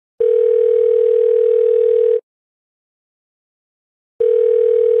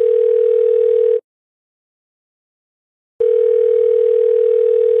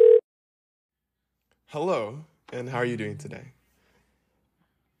and how are you doing today?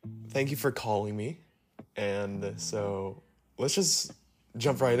 Thank you for calling me. And so let's just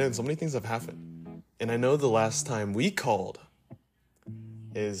jump right in. So many things have happened. And I know the last time we called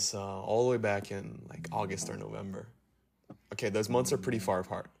is all the way back in like August or November. Okay, those months are pretty far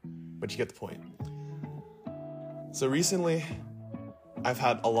apart, but you get the point. So recently, I've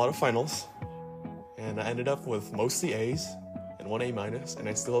had a lot of finals, and I ended up with mostly A's and one A minus, and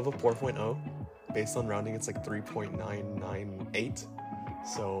I still have a 4.0. Based on rounding, it's like 3.998.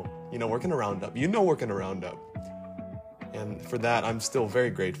 So, we're gonna round up. We're gonna round up. And for that, I'm still very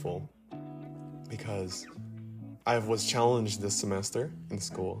grateful because I was challenged this semester in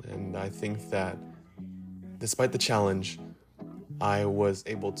school, and I think that despite the challenge, I was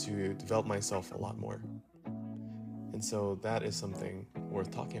able to develop myself a lot more. And so that is something worth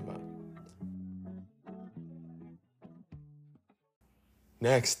talking about.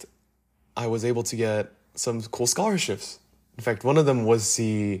 Next, I was able to get some cool scholarships. In fact, one of them was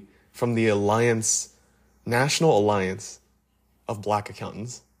from the National Alliance of Black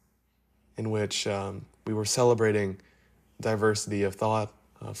Accountants, in which we were celebrating diversity of thought,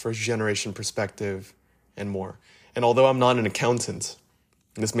 first-generation perspective, and more. And although I'm not an accountant,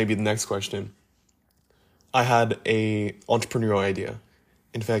 this may be the next question, I had an entrepreneurial idea.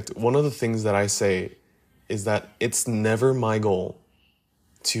 In fact, one of the things that I say is that it's never my goal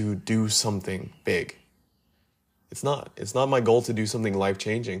to do something big. It's not my goal to do something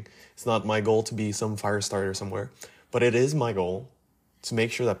life-changing. It's not my goal to be some fire starter somewhere. But it is my goal to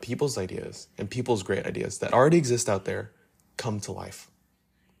make sure that people's ideas and people's great ideas that already exist out there come to life.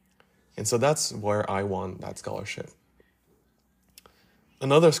 And so that's where I won that scholarship.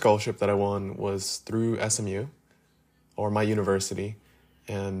 Another scholarship that I won was through SMU, or my university,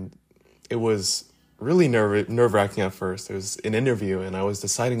 and it was really nerve-wracking at first. It was an interview, and I was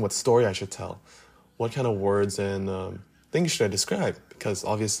deciding what story I should tell. What kind of words and things should I describe? Because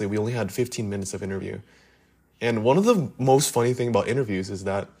obviously we only had 15 minutes of interview. And one of the most funny thing about interviews is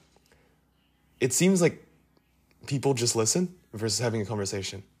that it seems like people just listen versus having a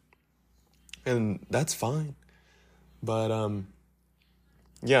conversation. And that's fine. But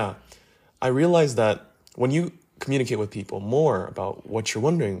I realized that when you communicate with people more about what you're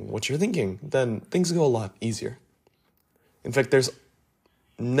wondering, what you're thinking, then things go a lot easier. In fact, there's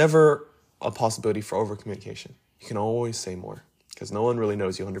never a possibility for over-communication. You can always say more because no one really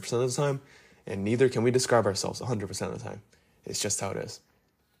knows you 100% of the time, and neither can we describe ourselves 100% of the time. It's just how it is.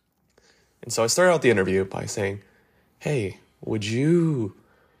 And so I started out the interview by saying, hey, would you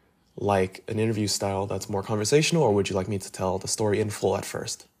like an interview style that's more conversational, or would you like me to tell the story in full at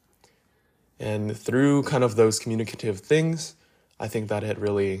first? And through kind of those communicative things, I think that it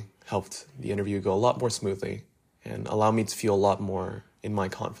really helped the interview go a lot more smoothly and allow me to feel a lot more in my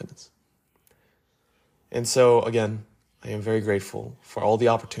confidence. And so, again, I am very grateful for all the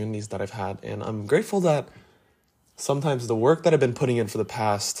opportunities that I've had, and I'm grateful that sometimes the work that I've been putting in for the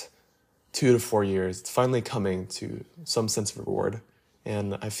past 2 to 4 years, it's finally coming to some sense of reward,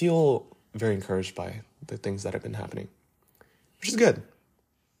 and I feel very encouraged by the things that have been happening, which is good.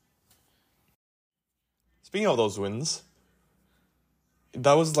 Speaking of those wins,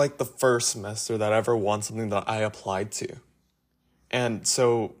 that was like the first semester that I ever won something that I applied to. And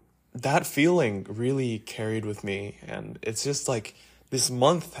so that feeling really carried with me, and it's just like this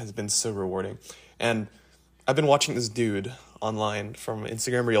month has been so rewarding. And I've been watching this dude online from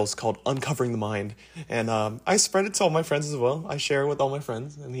Instagram Reels called Uncovering the Mind, and I spread it to all my friends as well. I share it with all my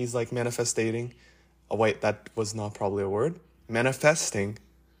friends, and he's like manifesting. Oh wait, that was not probably a word. Manifesting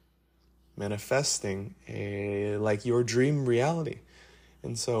like your dream reality.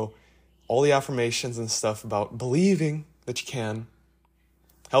 And so all the affirmations and stuff about believing that you can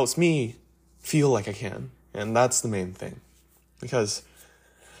helps me feel like I can. And that's the main thing. Because,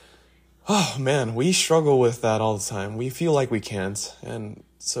 oh man, we struggle with that all the time. We feel like we can't. And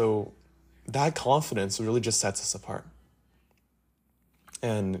so that confidence really just sets us apart.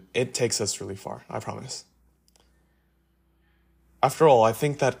 And it takes us really far, I promise. After all, I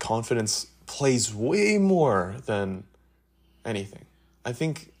think that confidence plays way more than anything. I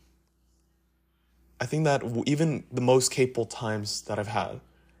think that even the most capable times that I've had,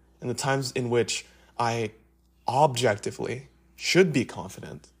 and the times in which I objectively should be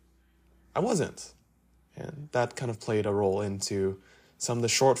confident, I wasn't. And that kind of played a role into some of the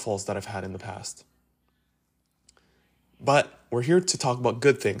shortfalls that I've had in the past. But we're here to talk about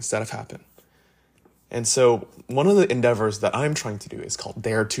good things that have happened. And so one of the endeavors that I'm trying to do is called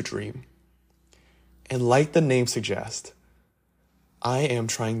Dare to Dream. And like the name suggests, I am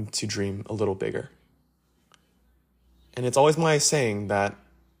trying to dream a little bigger. And it's always my saying that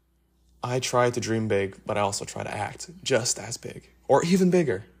I try to dream big, but I also try to act just as big or even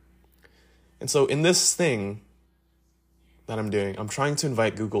bigger. And so in this thing that I'm doing, I'm trying to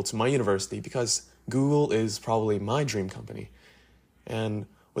invite Google to my university because Google is probably my dream company. And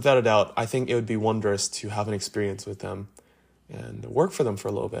without a doubt, I think it would be wondrous to have an experience with them and work for them for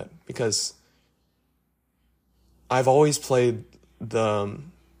a little bit, because I've always played the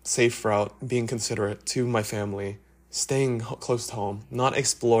safe route, being considerate to my family, staying close to home, not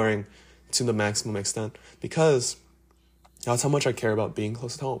exploring to the maximum extent, because that's how much I care about being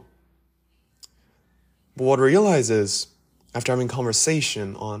close to home. But what I realize is, after having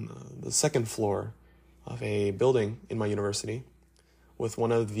conversation on the second floor of a building in my university with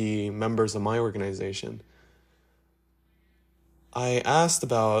one of the members of my organization, I asked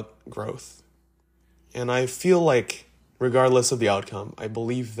about growth. And I feel like, regardless of the outcome, I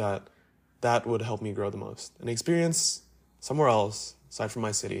believe that that would help me grow the most. An experience somewhere else, aside from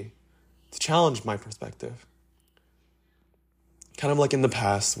my city, to challenge my perspective. Kind of like in the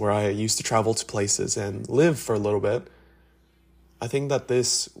past, where I used to travel to places and live for a little bit, I think that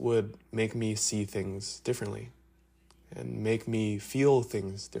this would make me see things differently and make me feel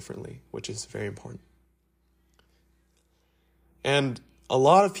things differently, which is very important. And a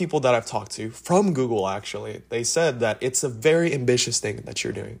lot of people that I've talked to, from Google actually, they said that it's a very ambitious thing that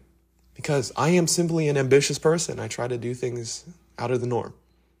you're doing. Because I am simply an ambitious person. I try to do things out of the norm.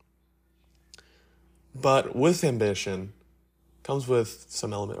 But with ambition comes with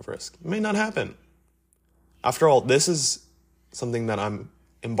some element of risk. It may not happen. After all, this is something that I'm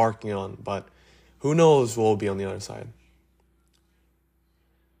embarking on, but who knows what will be on the other side.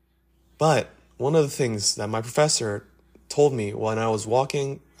 But one of the things that my professor told me when I was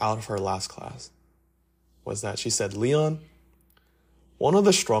walking out of her last class was that she said, "Leon, one of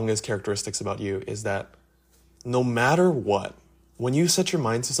the strongest characteristics about you is that no matter what, when you set your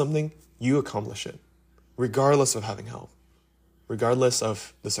mind to something, you accomplish it, regardless of having help, regardless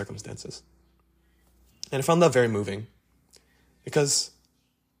of the circumstances." And I found that very moving, because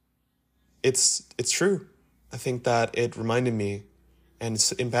it's true. I think that it reminded me and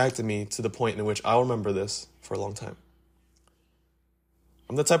it's impacted me to the point in which I'll remember this for a long time.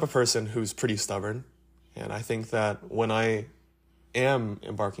 I'm the type of person who's pretty stubborn, and I think that when I am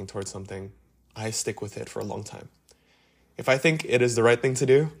embarking towards something, I stick with it for a long time. If I think it is the right thing to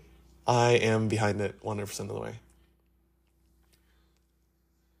do, I am behind it 100% of the way.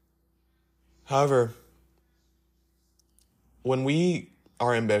 However, when we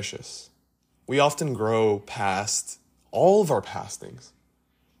are ambitious, we often grow past all of our past things.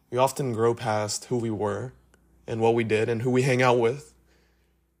 We often grow past who we were and what we did and who we hang out with.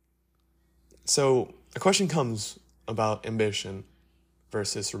 So a question comes about ambition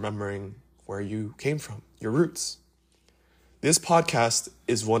versus remembering where you came from, your roots. This podcast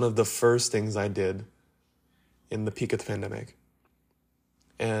is one of the first things I did in the peak of the pandemic.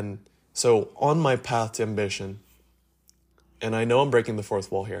 And so on my path to ambition, and I know I'm breaking the fourth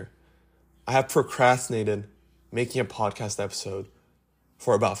wall here, I have procrastinated making a podcast episode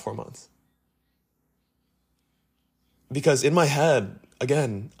for about 4 months. Because in my head,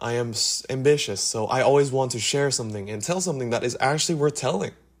 again, I am ambitious, so I always want to share something and tell something that is actually worth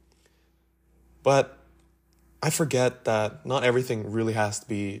telling. But I forget that not everything really has to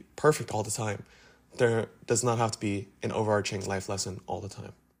be perfect all the time. There does not have to be an overarching life lesson all the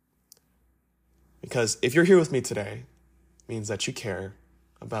time. Because if you're here with me today, it means that you care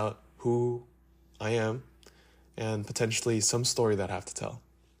about who I am and potentially some story that I have to tell.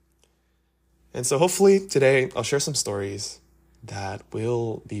 And so hopefully today I'll share some stories that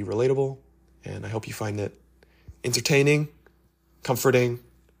will be relatable, and I hope you find it entertaining, comforting,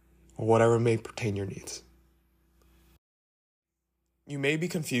 or whatever may pertain your needs. You may be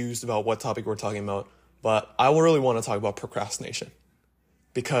confused about what topic we're talking about, but I will really want to talk about procrastination.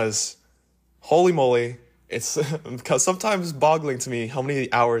 Because, holy moly, it's because sometimes boggling to me how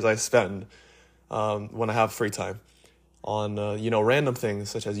many hours I spend when I have free time on random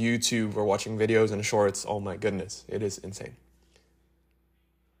things such as YouTube or watching videos and shorts. Oh my goodness, it is insane.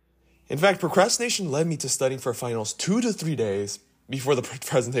 In fact, procrastination led me to studying for finals 2 to 3 days before the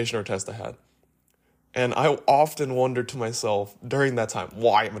presentation or test I had. And I often wondered to myself during that time,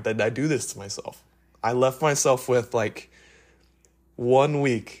 why did I do this to myself? I left myself with 1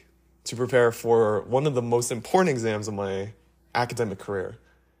 week to prepare for one of the most important exams of my academic career.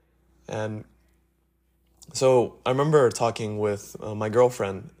 And so I remember talking with my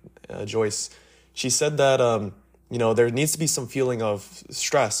girlfriend, Joyce. She said that, there needs to be some feeling of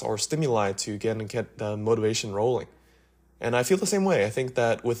stress or stimuli to get the motivation rolling. And I feel the same way. I think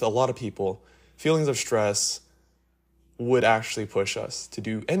that with a lot of people, feelings of stress would actually push us to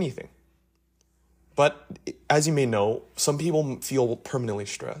do anything. But as you may know, some people feel permanently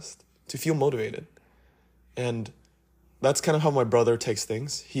stressed to feel motivated. And that's kind of how my brother takes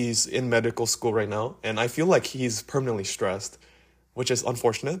things. He's in medical school right now, and I feel like he's permanently stressed, which is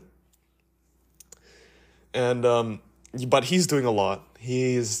unfortunate. And but he's doing a lot.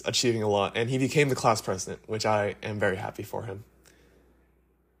 He's achieving a lot, and he became the class president, which I am very happy for him.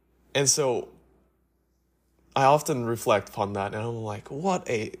 And so I often reflect upon that, and I'm like, what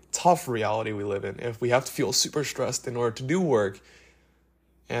a tough reality we live in if we have to feel super stressed in order to do work.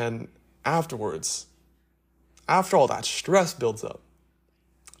 And afterwards, after all that stress builds up,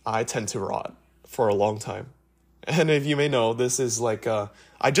 I tend to rot for a long time. And if you may know, this is like,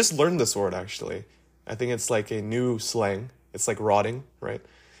 I just learned this word actually. I think it's like a new slang. It's like rotting, right?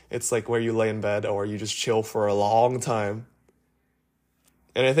 It's like where you lay in bed or you just chill for a long time.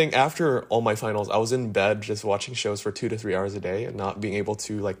 And I think after all my finals, I was in bed just watching shows for 2 to 3 hours a day and not being able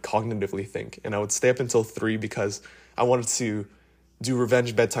to like cognitively think. And I would stay up until 3 because I wanted to do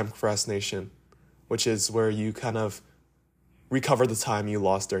revenge bedtime procrastination, which is where you kind of recover the time you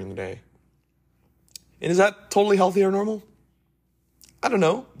lost during the day. And is that totally healthy or normal? I don't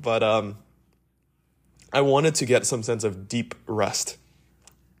know, but I wanted to get some sense of deep rest.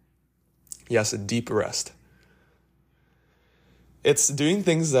 Yes, a deep rest. It's doing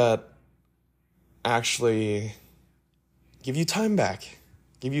things that actually give you time back,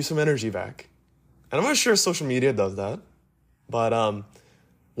 give you some energy back. And I'm not sure social media does that, but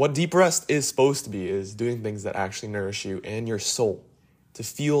what deep rest is supposed to be is doing things that actually nourish you and your soul to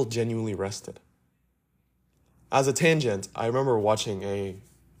feel genuinely rested. As a tangent, I remember watching a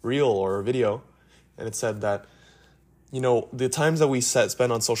reel or a video, and it said that, the times that we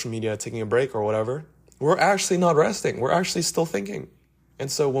spend on social media taking a break or whatever, we're actually not resting. We're actually still thinking. And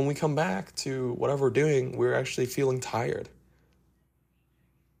so when we come back to whatever we're doing, we're actually feeling tired.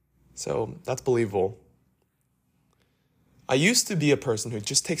 So that's believable. I used to be a person who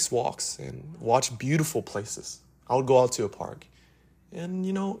just takes walks and watch beautiful places. I would go out to a park and,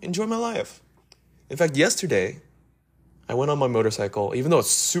 enjoy my life. In fact, yesterday, I went on my motorcycle, even though it's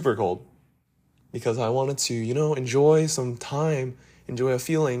super cold, because I wanted to, enjoy some time, enjoy a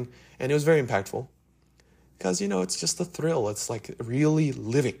feeling, and it was very impactful. Because, it's just a thrill. It's like really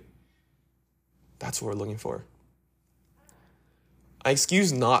living. That's what we're looking for. I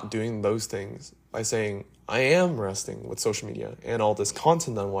excuse not doing those things by saying I am resting with social media and all this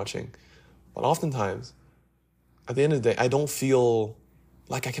content I'm watching. But oftentimes, at the end of the day, I don't feel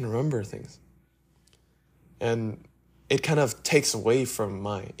like I can remember things. And it kind of takes away from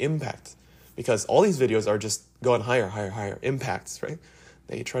my impact. Because all these videos are just going higher impacts, right?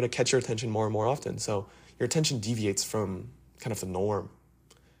 They try to catch your attention more and more often. So your attention deviates from kind of the norm.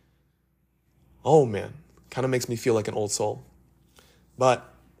 Oh man, kind of makes me feel like an old soul.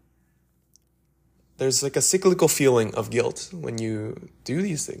 But there's like a cyclical feeling of guilt when you do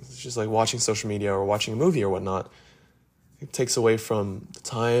these things. It's just like watching social media or watching a movie or whatnot. It takes away from the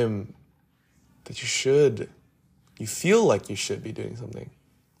time that you feel like you should be doing something.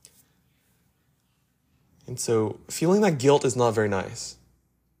 And so feeling that guilt is not very nice.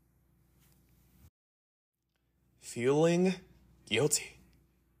 Feeling guilty.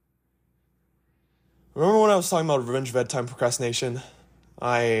 Remember when I was talking about revenge bedtime procrastination?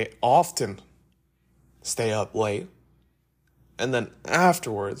 I often stay up late. And then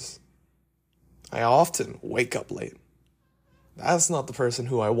afterwards, I often wake up late. That's not the person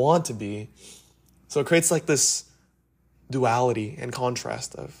who I want to be. So it creates like this duality and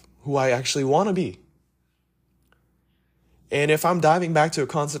contrast of who I actually want to be. And if I'm diving back to a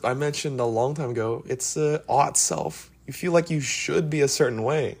concept I mentioned a long time ago, it's the ought self. You feel like you should be a certain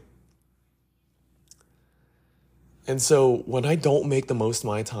way. And so when I don't make the most of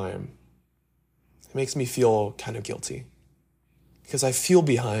my time, it makes me feel kind of guilty. Because I feel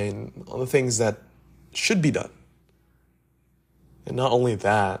behind on the things that should be done. And not only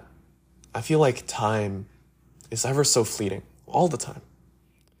that, I feel like time is ever so fleeting all the time.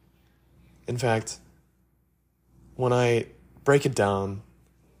 In fact, when I break it down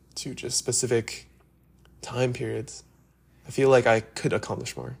to just specific time periods, I feel like I could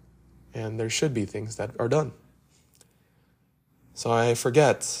accomplish more. And there should be things that are done. So I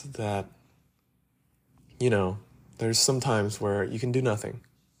forget that, there's some times where you can do nothing.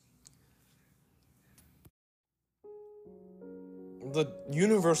 The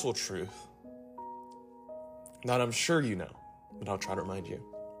universal truth that I'm sure you know, but I'll try to remind you,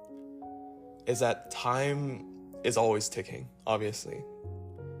 is that time is always ticking, obviously.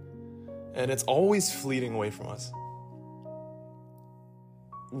 And it's always fleeting away from us.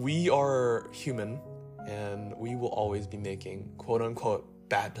 We are human, and we will always be making quote-unquote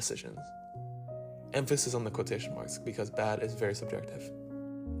bad decisions. Emphasis on the quotation marks because bad is very subjective.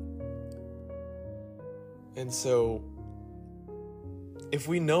 And so, if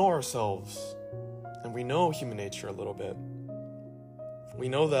we know ourselves and we know human nature a little bit, we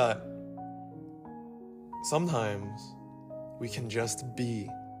know that sometimes we can just be,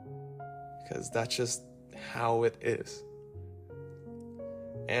 because that's just how it is.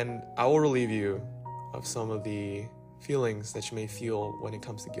 And I will relieve you of some of the feelings that you may feel when it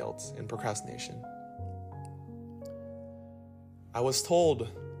comes to guilt and procrastination. I was told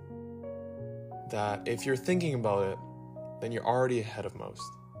that if you're thinking about it, then you're already ahead of most.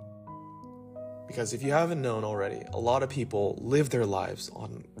 Because if you haven't known already, a lot of people live their lives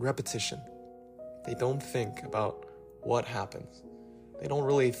on repetition. They don't think about what happens. They don't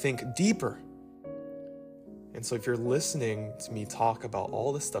really think deeper. And so if you're listening to me talk about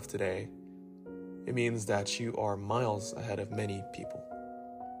all this stuff today, it means that you are miles ahead of many people.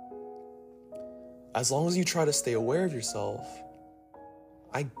 As long as you try to stay aware of yourself,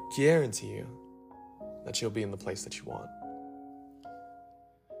 I guarantee you that you'll be in the place that you want.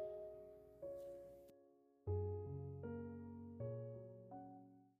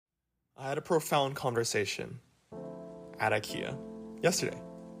 I had a profound conversation at IKEA yesterday.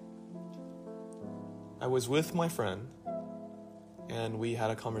 I was with my friend, and we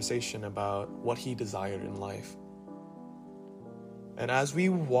had a conversation about what he desired in life. And as we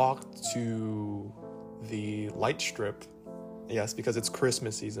walked to the light strip, yes, because it's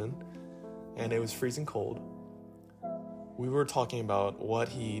Christmas season, and it was freezing cold, we were talking about what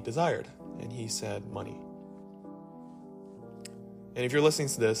he desired, and he said money. And if you're listening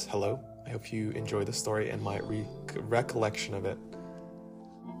to this, hello, I hope you enjoy the story and my recollection of it.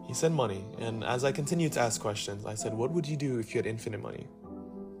 He said money, and as I continued to ask questions, I said, what would you do if you had infinite money?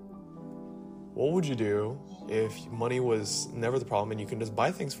 What would you do if money was never the problem and you can just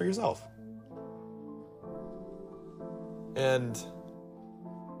buy things for yourself? And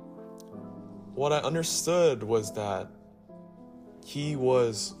what I understood was that he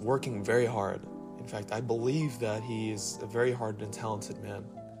was working very hard. In fact, I believe that he is a very hard and talented man.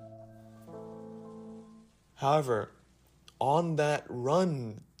 However, on that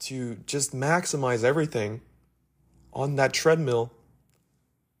run to just maximize everything, on that treadmill,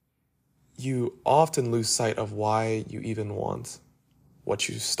 you often lose sight of why you even want what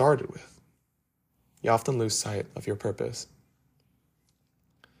you started with. You often lose sight of your purpose.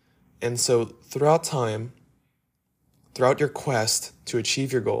 And so throughout time, throughout your quest to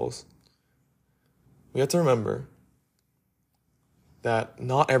achieve your goals, we have to remember that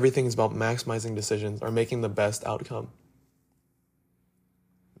not everything is about maximizing decisions or making the best outcome.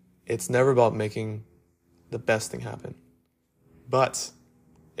 It's never about making the best thing happen. But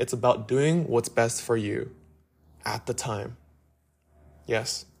it's about doing what's best for you at the time.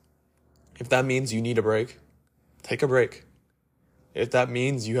 Yes, if that means you need a break, take a break. If that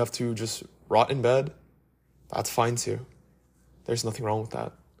means you have to just rot in bed, that's fine too. There's nothing wrong with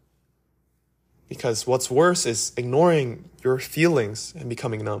that. Because what's worse is ignoring your feelings and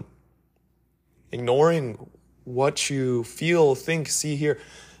becoming numb. Ignoring what you feel, think, see, hear.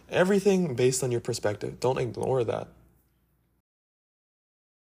 Everything based on your perspective. Don't ignore that.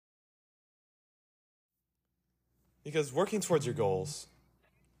 Because working towards your goals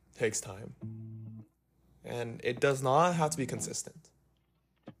takes time. And it does not have to be consistent.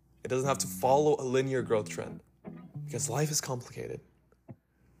 It doesn't have to follow a linear growth trend. Because life is complicated.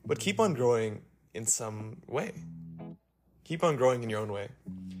 But keep on growing in some way. Keep on growing in your own way.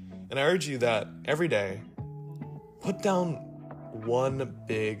 And I urge you that every day, put down one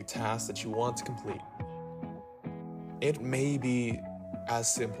big task that you want to complete. It may be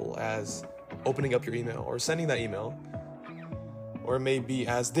as simple as opening up your email or sending that email, or it may be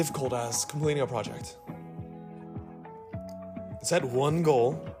as difficult as completing a project. Set one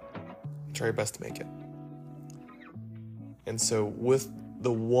goal, try your best to make it. And so with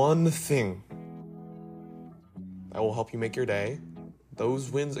the one thing that will help you make your day, those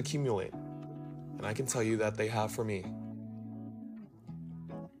wins accumulate. And I can tell you that they have for me.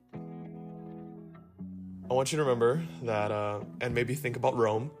 I want you to remember that, and maybe think about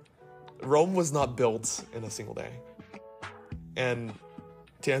Rome. Rome was not built in a single day. And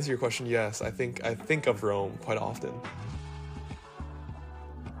to answer your question, yes, I think of Rome quite often.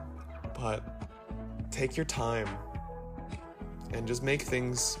 But take your time and just make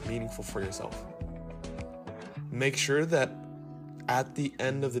things meaningful for yourself. Make sure that at the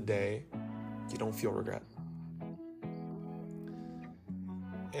end of the day, you don't feel regret.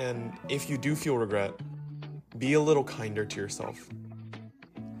 And if you do feel regret, be a little kinder to yourself.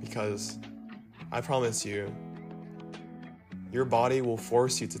 Because I promise you, your body will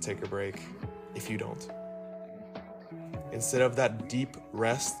force you to take a break if you don't. Instead of that deep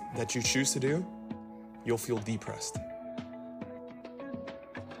rest that you choose to do, you'll feel depressed.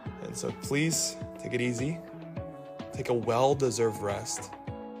 And so please take it easy. Take a well-deserved rest.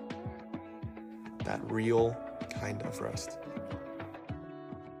 That real kind of rest.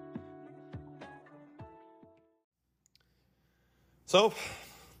 So,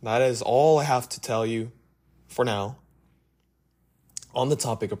 that is all I have to tell you for now on the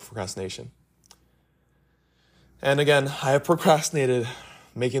topic of procrastination. And again, I have procrastinated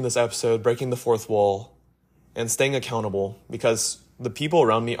making this episode, breaking the fourth wall, and staying accountable because the people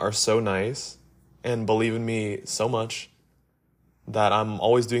around me are so nice and believe in me so much that I'm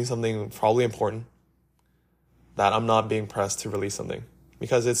always doing something probably important, that I'm not being pressed to release something.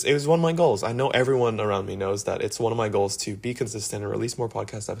 Because it was one of my goals. I know everyone around me knows that it's one of my goals to be consistent and release more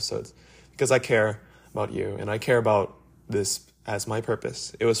podcast episodes because I care about you and I care about this as my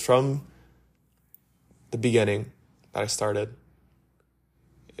purpose. It was from the beginning that I started.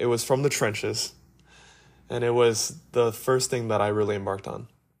 It was from the trenches, and it was the first thing that I really embarked on.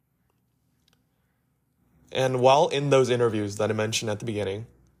 And while in those interviews that I mentioned at the beginning,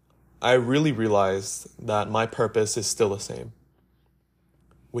 I really realized that my purpose is still the same,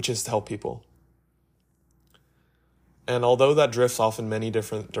 which is to help people. And although that drifts off in many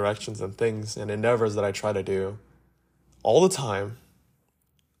different directions and things and endeavors that I try to do, all the time,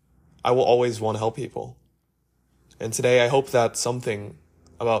 I will always want to help people. And today I hope that something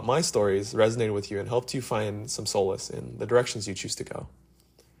about my stories resonated with you and helped you find some solace in the directions you choose to go.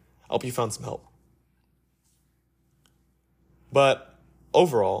 I hope you found some help. But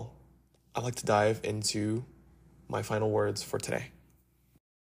overall, I'd like to dive into my final words for today.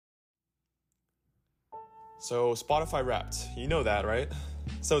 So Spotify Wrapped, you know that, right?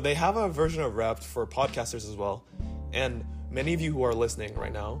 So they have a version of Wrapped for podcasters as well. And many of you who are listening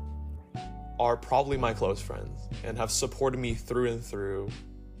right now are probably my close friends and have supported me through and through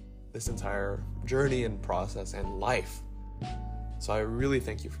this entire journey and process and life. So I really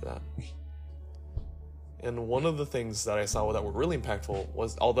thank you for that. And one of the things that I saw that were really impactful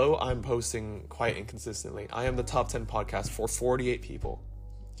was, although I'm posting quite inconsistently, I am the top 10 podcast for 48 people.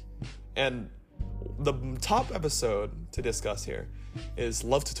 And the top episode to discuss here is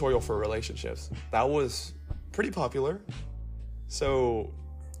Love Tutorial for Relationships. That was pretty popular. So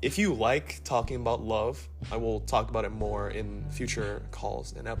if you like talking about love, I will talk about it more in future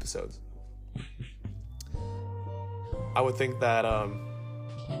calls and episodes. I would think that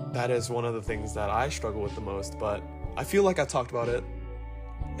that is one of the things that I struggle with the most, but I feel like I talked about it.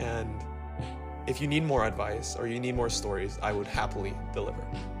 And if you need more advice or you need more stories, I would happily deliver.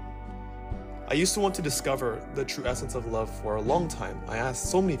 I used to want to discover the true essence of love for a long time. I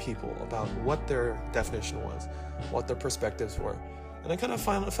asked so many people about what their definition was, what their perspectives were, and I kind of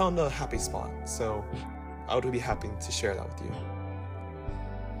found a happy spot. So I would be happy to share that with you.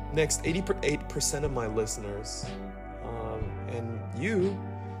 Next, 88% of my listeners and you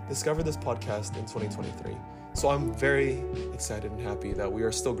discovered this podcast in 2023. So I'm very excited and happy that we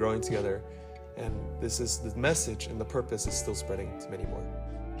are still growing together, and this is the message and the purpose is still spreading to many more.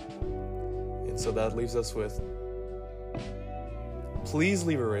 And so that leaves us with, please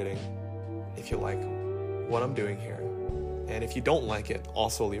leave a rating if you like what I'm doing here. And if you don't like it,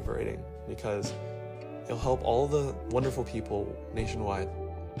 also leave a rating, because it'll help all the wonderful people nationwide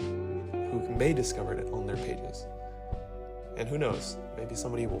who may discover it on their pages. And who knows, maybe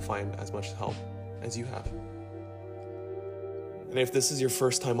somebody will find as much help as you have. And if this is your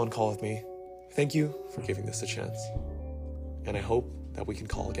first time on call with me, thank you for giving this a chance. And I hope that we can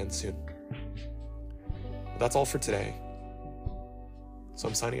call again soon. That's all for today. So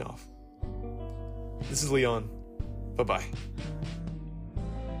I'm signing off. This is Leon. Bye-bye.